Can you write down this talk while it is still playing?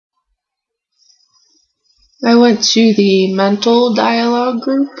I went to the mental dialogue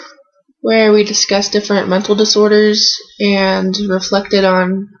group where we discussed different mental disorders and reflected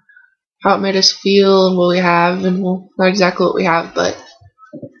on how it made us feel and what we have, and well, not exactly what we have, but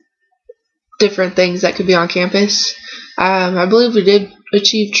different things that could be on campus. I believe we did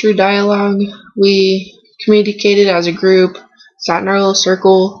achieve true dialogue. We communicated as a group, sat in our little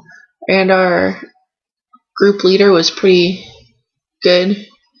circle, and our group leader was pretty good.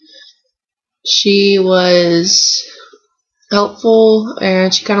 She was helpful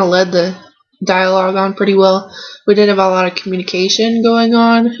and she kind of led the dialogue on pretty well. We did have a lot of communication going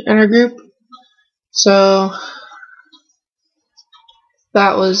on in our group, so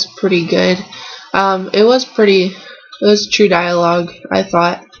that was pretty good. It was true dialogue. I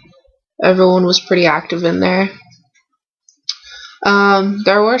thought everyone was pretty active in there.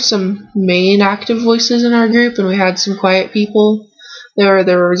 There were some main active voices in our group, and we had some quiet people. There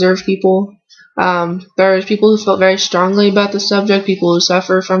were reserved people. There were people who felt very strongly about the subject, people who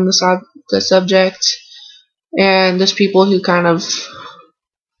suffer from the subject, and there's people who kind of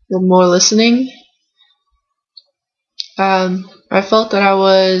were more listening. I felt that I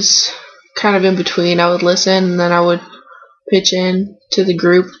was kind of in between. I would listen and then I would pitch in to the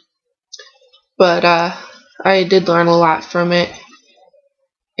group, but I did learn a lot from it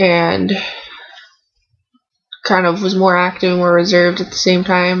and kind of was more active and more reserved at the same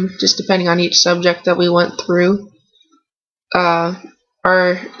time, just depending on each subject that we went through.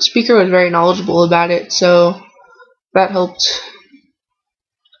 Our speaker was very knowledgeable about it, so that helped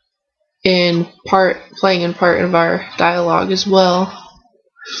playing in part of our dialogue as well.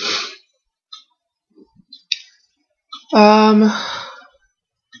 The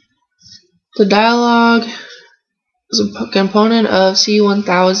dialogue is a component of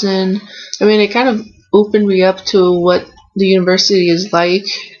C1000. I mean, it kind of opened me up to what the university is like.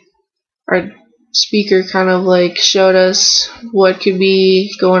 Our speaker kind of like showed us what could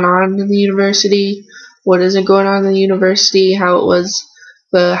be going on in the university, what isn't going on in the university, how it was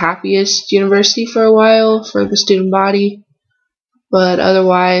the happiest university for a while for the student body, but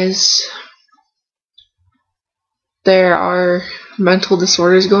otherwise there are mental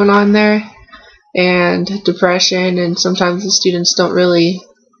disorders going on there and depression, and sometimes the students don't really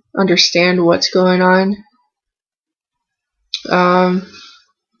understand what's going on.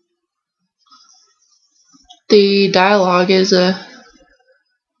 The dialogue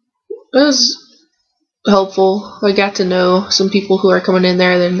was helpful. I got to know some people who are coming in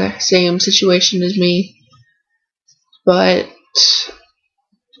there, they're in the same situation as me, but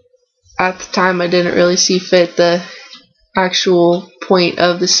at the time I didn't really see fit the actual point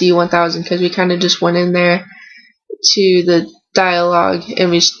of the C1000 because we kind of just went in there to the dialogue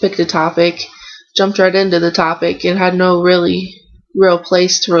and we just picked a topic, jumped right into the topic, and had no really real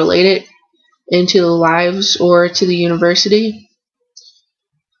place to relate it into the lives or to the university.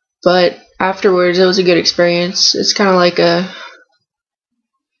 But afterwards, it was a good experience. It's kind of like the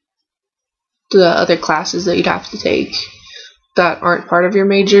other classes that you'd have to take that aren't part of your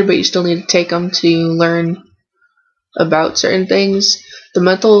major, but you still need to take them to learn about certain things. The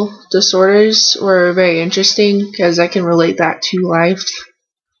mental disorders were very interesting because I can relate that to life,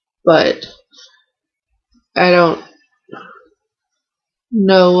 but I don't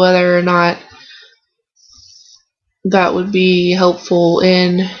know whether or not that would be helpful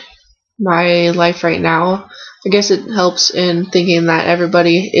in my life right now. I guess it helps in thinking that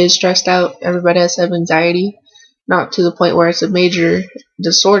everybody is stressed out, everybody has to have anxiety, not to the point where it's a major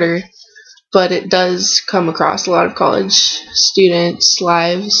disorder, but it does come across a lot of college students'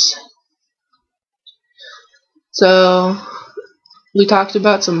 lives. So we talked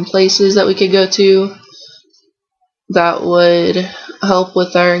about some places that we could go to that would help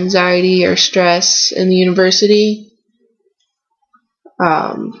with our anxiety or stress in the university.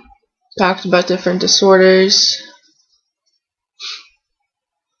 Talked about different disorders,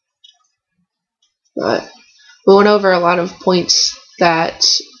 but we went over a lot of points that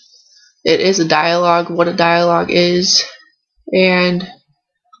it is a dialogue, what a dialogue is, and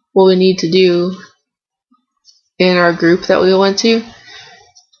what we need to do in our group that we went to.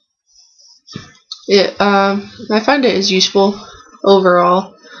 I find it is useful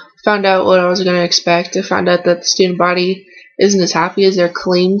overall. Found out what I was going to expect. I found out that the student body isn't as happy as they're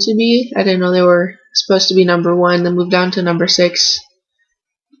claimed to be. I didn't know they were supposed to be number 1, then moved down to number 6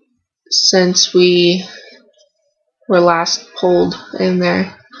 since we were last polled in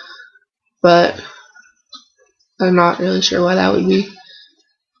there. But I'm not really sure why that would be.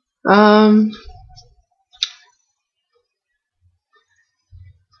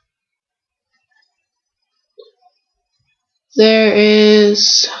 There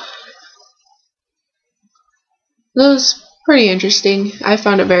is It was pretty interesting. I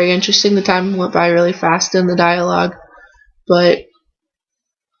found it very interesting. The time went by really fast in the dialogue, but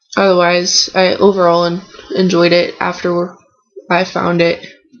otherwise, I overall enjoyed it after I found it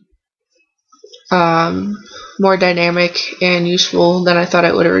um, more dynamic and useful than I thought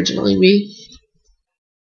it would originally be.